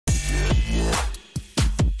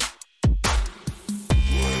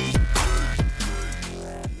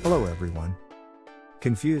Hello everyone.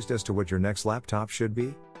 Confused as to what your next laptop should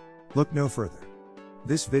be? Look no further.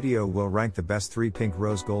 This video will rank the best 3 pink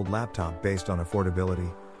rose gold laptop based on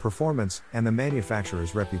affordability, performance, and the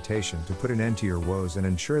manufacturer's reputation to put an end to your woes and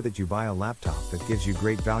ensure that you buy a laptop that gives you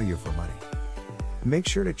great value for money. Make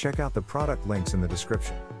sure to check out the product links in the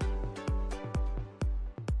description.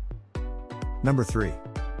 Number 3.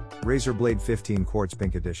 Razer Blade 15 Quartz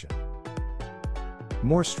Pink Edition.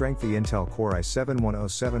 More strength. The Intel Core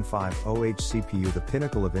i7-10750H CPU, the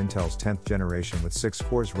pinnacle of Intel's 10th generation with 6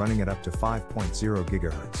 cores running at up to 5.0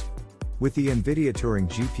 GHz. With the NVIDIA Turing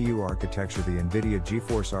GPU architecture, the NVIDIA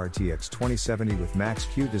GeForce RTX 2070 with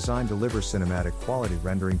Max-Q design delivers cinematic quality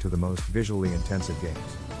rendering to the most visually intensive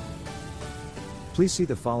games. Please see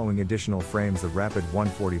the following additional frames. The rapid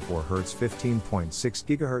 144Hz 15.6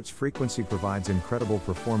 GHz frequency provides incredible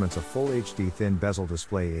performance. A full HD thin bezel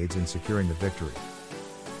display aids in securing the victory.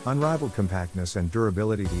 Unrivaled compactness and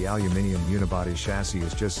durability. The aluminum unibody chassis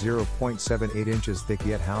is just 0.78 inches thick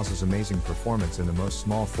yet houses amazing performance in the most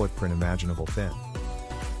small footprint imaginable thin.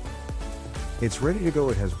 It's ready to go.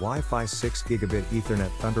 It has Wi-Fi 6 Gigabit Ethernet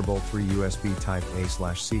Thunderbolt 3 USB Type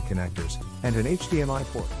A/C connectors, and an HDMI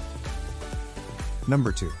port.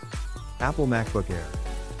 Number 2. Apple MacBook Air.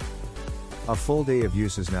 A full day of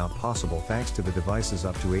use is now possible thanks to the device's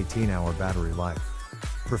up to 18-hour battery life.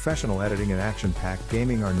 Professional editing and action-packed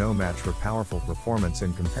gaming are no match for powerful performance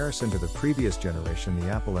in comparison to the previous generation. The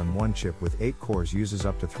Apple M1 chip with 8 cores uses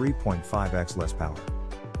up to 3.5x less power.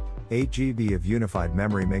 8 GB of unified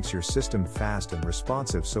memory makes your system fast and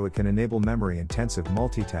responsive, so it can enable memory-intensive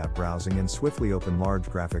multi-tab browsing and swiftly open large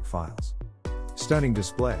graphic files. Stunning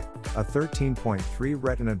display. A 13.3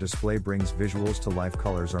 Retina display brings visuals to life.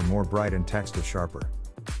 Colors are more bright and text is sharper.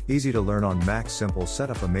 Easy to learn on Mac. Simple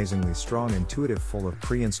setup, amazingly strong, intuitive, full of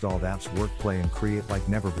pre-installed apps. Work, play, and create like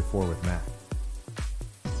never before with Mac.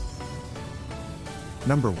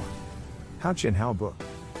 Number 1. PHAOQIN HaoBook.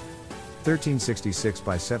 1366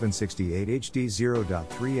 by 768 HD 0.3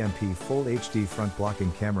 MP Full HD front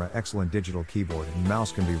blocking camera. Excellent digital keyboard and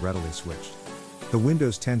mouse can be readily switched. The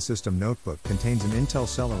Windows 10 system notebook contains an Intel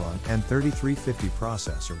Celeron N3350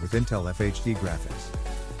 processor with Intel FHD graphics.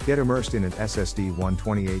 Get immersed in an SSD.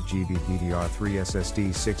 128GB DDR3 SSD,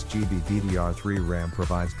 6GB DDR3 RAM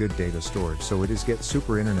provides good data storage, so it is get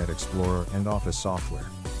super Internet Explorer and Office software.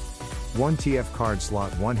 1 TF card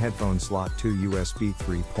slot, 1 headphone slot, 2 USB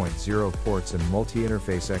 3.0 ports and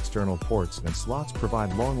multi-interface external ports and slots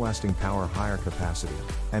provide long-lasting power, higher capacity,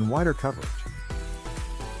 and wider coverage.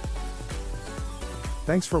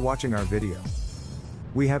 Thanks for watching our video.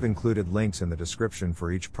 We have included links in the description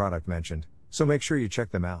for each product mentioned, so make sure you check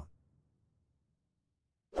them out.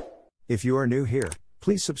 If you are new here,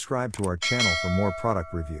 please subscribe to our channel for more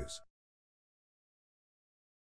product reviews.